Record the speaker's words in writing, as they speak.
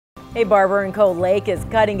Hey, Barber in Cold Lake is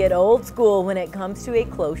cutting it old school when it comes to a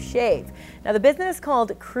close shave. Now, the business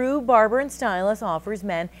called Crew Barber and Stylist offers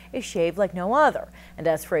men a shave like no other. And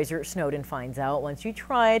as Fraser Snowden finds out, once you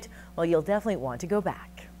try it, well, you'll definitely want to go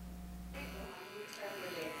back.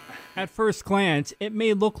 At first glance, it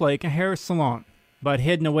may look like a hair salon, but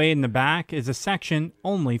hidden away in the back is a section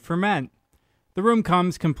only for men. The room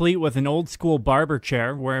comes complete with an old school barber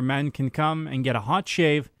chair where men can come and get a hot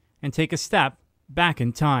shave and take a step back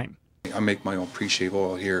in time. I make my own pre-shave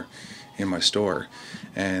oil here in my store,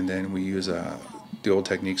 and then we use the old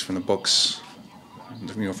techniques from the books,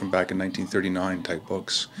 from back in 1939 type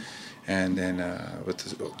books, and then with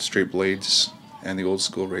the straight blades and the old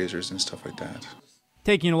school razors and stuff like that.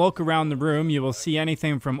 Taking a look around the room, you will see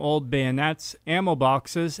anything from old bayonets, ammo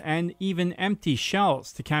boxes, and even empty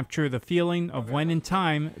shells to capture the feeling of when in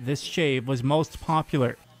time this shave was most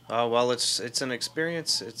popular. Well, it's an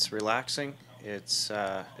experience. It's relaxing. It's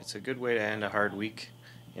a good way to end a hard week.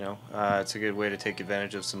 It's a good way to take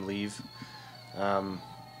advantage of some leave.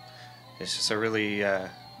 It's just a really,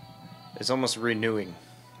 it's almost renewing,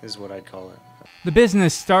 is what I'd call it. The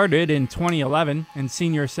business started in 2011, and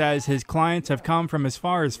Senior says his clients have come from as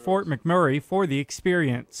far as Fort McMurray for the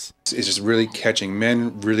experience. It's just really catching.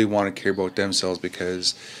 Men really want to care about themselves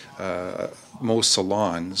because most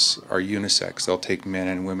salons are unisex. They'll take men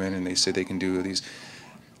and women and they say they can do these.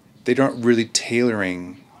 They aren't really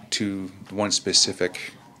tailoring to one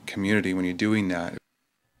specific community when you're doing that.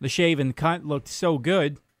 The shave and cut looked so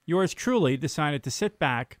good, yours truly decided to sit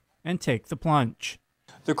back and take the plunge.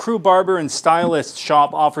 The Crew Barber and Stylist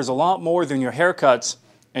shop offers a lot more than your haircuts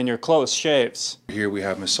and your close shaves. Here we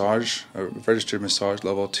have massage, registered massage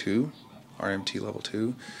level 2, RMT level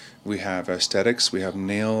 2. We have aesthetics, we have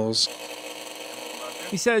nails.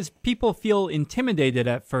 He says people feel intimidated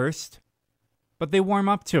at first, but they warm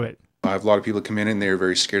up to it. I have a lot of people come in and they're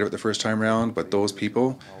very scared of it the first time around, but those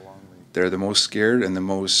people, they're the most scared and the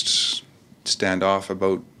most standoff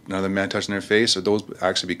about another man touching their face, so those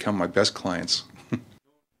actually become my best clients.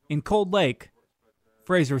 In Cold Lake,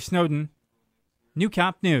 Fraser Snowden,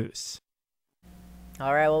 Newcap News.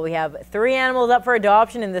 All right, well, we have 3 animals up for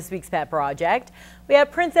adoption in this week's pet project. We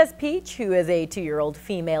have Princess Peach, who is a 2-year-old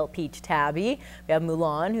female Peach Tabby. We have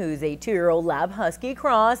Mulan, who's a 2-year-old Lab Husky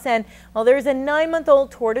cross. And, well, there's a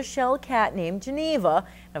 9-month-old tortoiseshell cat named Geneva.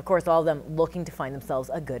 And, of course, all of them looking to find themselves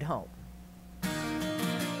a good home.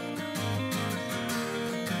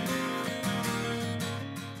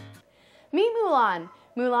 Meet Mulan.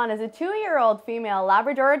 Mulan is a 2-year-old female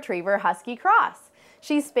Labrador Retriever Husky cross.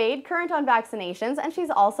 She's spayed, current on vaccinations, and she's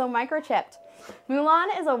also microchipped.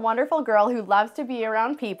 Mulan is a wonderful girl who loves to be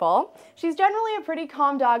around people. She's generally a pretty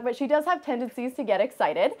calm dog, but she does have tendencies to get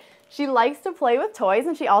excited. She likes to play with toys,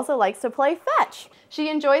 and she also likes to play fetch. She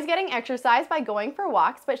enjoys getting exercise by going for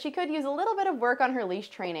walks, but she could use a little bit of work on her leash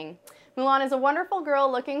training. Mulan is a wonderful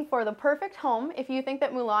girl looking for the perfect home. If you think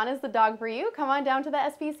that Mulan is the dog for you, come on down to the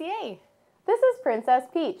SPCA. This is Princess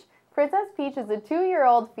Peach. Princess Peach is a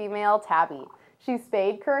 2-year-old female tabby. She's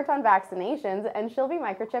spayed, current on vaccinations, and she'll be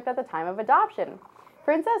microchipped at the time of adoption.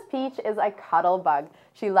 Princess Peach is a cuddle bug.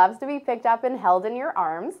 She loves to be picked up and held in your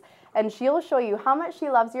arms, and she'll show you how much she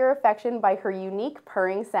loves your affection by her unique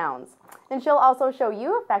purring sounds. And she'll also show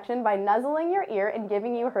you affection by nuzzling your ear and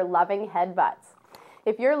giving you her loving head butts.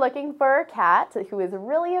 If you're looking for a cat who is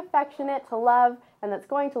really affectionate to love and that's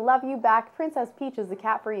going to love you back, Princess Peach is the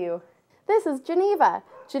cat for you. This is Geneva.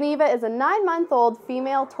 Geneva is a 9-month-old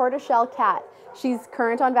female tortoiseshell cat. She's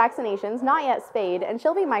current on vaccinations, not yet spayed, and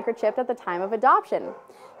she'll be microchipped at the time of adoption.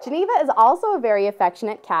 Geneva is also a very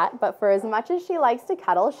affectionate cat, but for as much as she likes to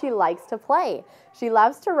cuddle, she likes to play. She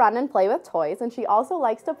loves to run and play with toys, and she also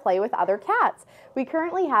likes to play with other cats. We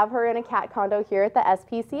currently have her in a cat condo here at the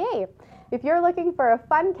SPCA. If you're looking for a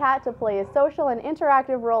fun cat to play a social and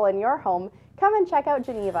interactive role in your home, come and check out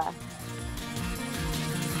Geneva.